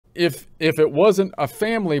if it wasn't a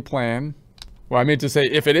family plan, well, I mean to say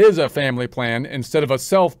if it is a family plan instead of a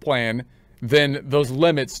self plan, then those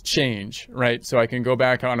limits change, right? So I can go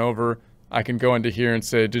back on over, I can go into here and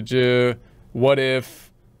say, what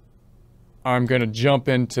if I'm going to jump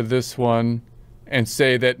into this one and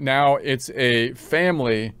say that now it's a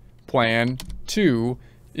family plan too.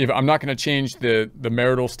 If I'm not going to change the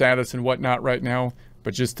marital status and whatnot right now,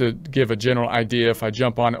 but just to give a general idea, if I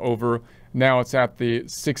jump on over, now it's at the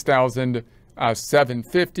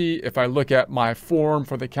 $6,750. If I look at my form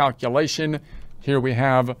for the calculation, here we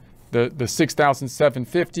have the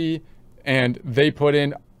 $6,750, and they put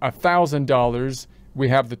in $1,000. We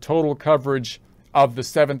have the total coverage of the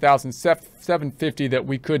 $7,750 that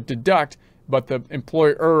we could deduct, but the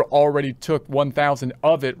employer already took $1,000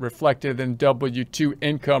 of it reflected in W-2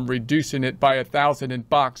 income, reducing it by $1,000 in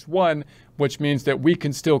box 1, which means that we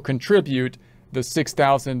can still contribute the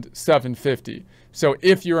 $6,750. So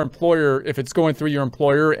if your employer, if it's going through your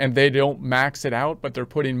employer and they don't max it out, but they're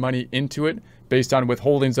putting money into it based on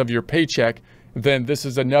withholdings of your paycheck, then this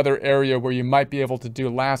is another area where you might be able to do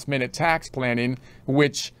last minute tax planning,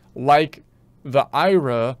 which, like the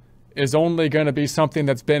IRA, is only going to be something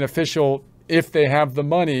that's beneficial if they have the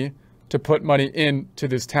money to put money into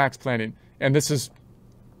this tax planning. And this is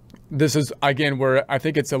again where I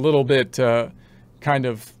think it's a little bit kind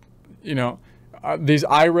of, these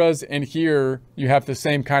IRAs, and here you have the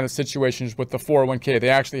same kind of situations with the 401k. They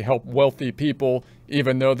actually help wealthy people,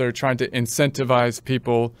 even though they're trying to incentivize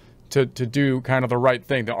people to do kind of the right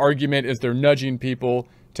thing. The argument is they're nudging people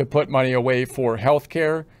to put money away for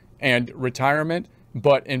healthcare and retirement,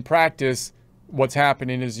 but in practice, what's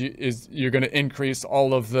happening is you're going to increase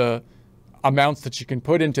all of the amounts that you can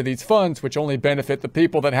put into these funds, which only benefit the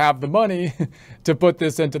people that have the money to put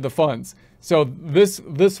this into the funds. So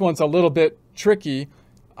this one's a little bit tricky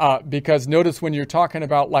because notice when you're talking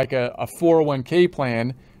about like a 401k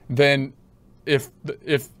plan, then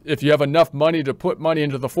if you have enough money to put money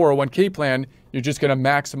into the 401k plan, you're just going to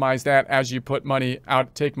maximize that as you put money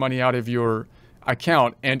out, take money out of your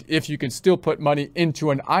account. And if you can still put money into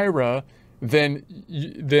an IRA, then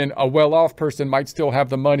a well-off person might still have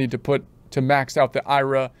the money to max out the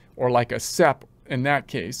IRA, or like a SEP in that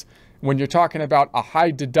case. When you're talking about a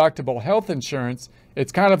high deductible health insurance,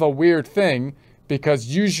 it's kind of a weird thing, because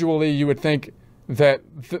usually you would think that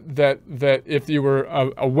if you were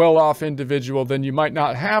a well-off individual, then you might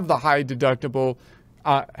not have the high deductible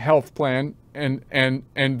health plan,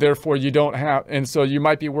 and therefore you don't have, and so you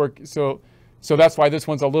might be so that's why this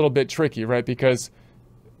one's a little bit tricky, right? Because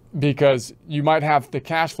you might have the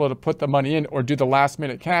cash flow to put the money in or do the last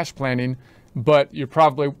minute cash planning, but you're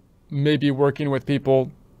probably maybe working with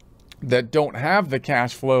people that don't have the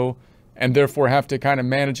cash flow and therefore have to kind of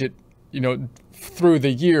manage it, through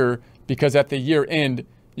the year, because at the year end,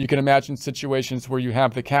 you can imagine situations where you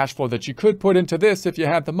have the cash flow that you could put into this if you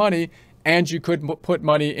had the money, and you could put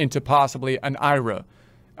money into possibly an IRA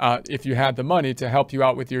if you had the money to help you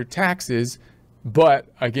out with your taxes. But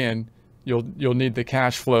again, you'll need the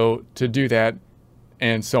cash flow to do that,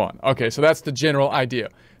 and so on. Okay, so that's the general idea.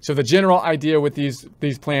 So the general idea with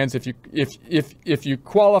these plans, if you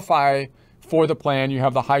qualify for the plan, you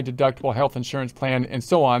have the high deductible health insurance plan and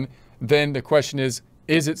so on, then the question is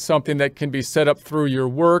it something that can be set up through your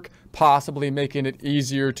work, possibly making it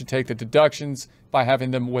easier to take the deductions by having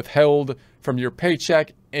them withheld from your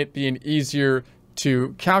paycheck, it being easier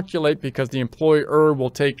to calculate because the employer will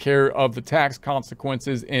take care of the tax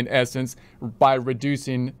consequences, in essence, by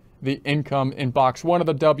reducing the income in box 1 of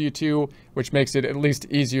the W-2, which makes it at least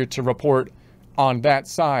easier to report on that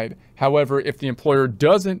side. However, if the employer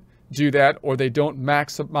doesn't do that, or they don't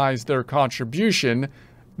maximize their contribution,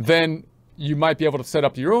 then you might be able to set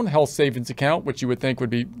up your own health savings account, which you would think would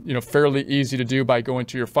be, fairly easy to do by going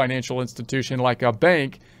to your financial institution like a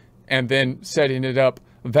bank and then setting it up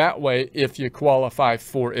that way. If you qualify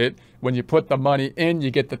for it, when you put the money in, you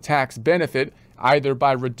get the tax benefit either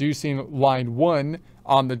by reducing line 1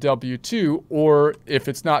 on the W-2, or if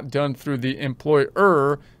it's not done through the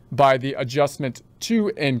employer, by the adjustment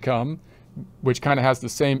to income, which kind of has the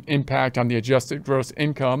same impact on the adjusted gross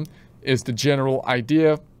income, is the general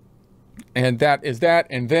idea. And that is that.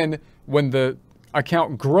 And then when the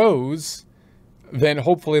account grows, then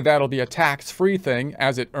hopefully that'll be a tax-free thing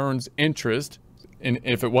as it earns interest. And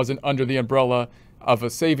if it wasn't under the umbrella of a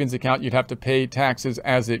savings account, you'd have to pay taxes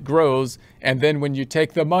as it grows. And then when you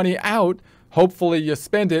take the money out, hopefully you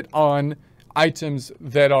spend it on items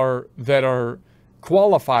that are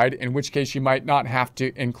qualified, in which case you might not have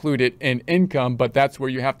to include it in income, but that's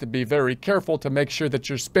where you have to be very careful to make sure that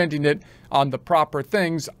you're spending it on the proper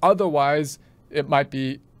things. Otherwise, it might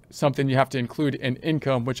be something you have to include in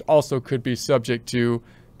income, which also could be subject to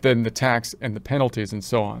then the tax and the penalties and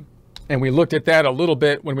so on. And we looked at that a little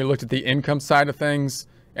bit when we looked at the income side of things,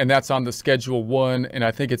 and that's on the Schedule 1, and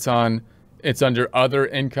I think it's under other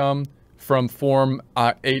income from Form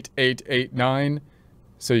 8889.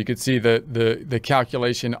 So you could see the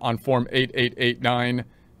calculation on Form 8889,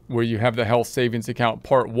 where you have the health savings account.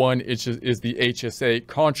 Part 1 is the HSA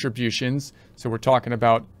contributions. So we're talking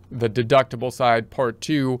about the deductible side. Part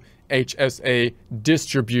 2, HSA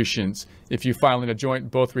distributions. If you file in a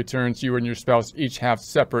joint, both returns, you and your spouse each have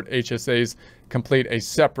separate HSAs. Complete a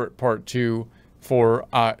separate Part 2 for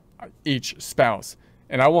each spouse.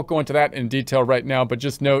 And I won't go into that in detail right now, but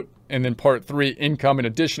just note, and then Part 3, income and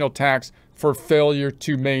additional tax for failure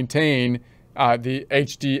to maintain the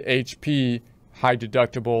HDHP, high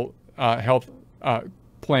deductible health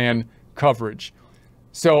plan coverage.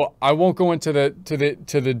 So I won't go into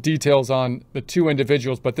the details on the two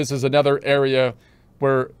individuals, but this is another area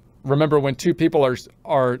where, remember, when two people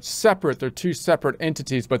are separate, they're two separate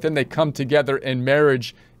entities, but then they come together in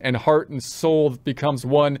marriage, and heart and soul becomes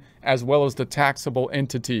one, as well as the taxable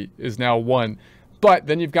entity is now one. But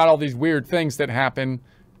then you've got all these weird things that happen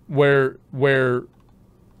where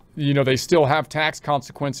you know, they still have tax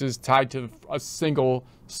consequences tied to a single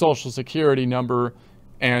Social Security number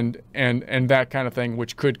and that kind of thing,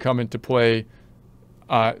 which could come into play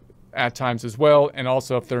at times as well. And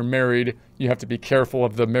also, if they're married, you have to be careful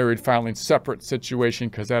of the married filing separate situation,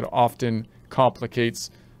 because that often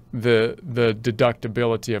complicates the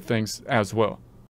deductibility of things as well.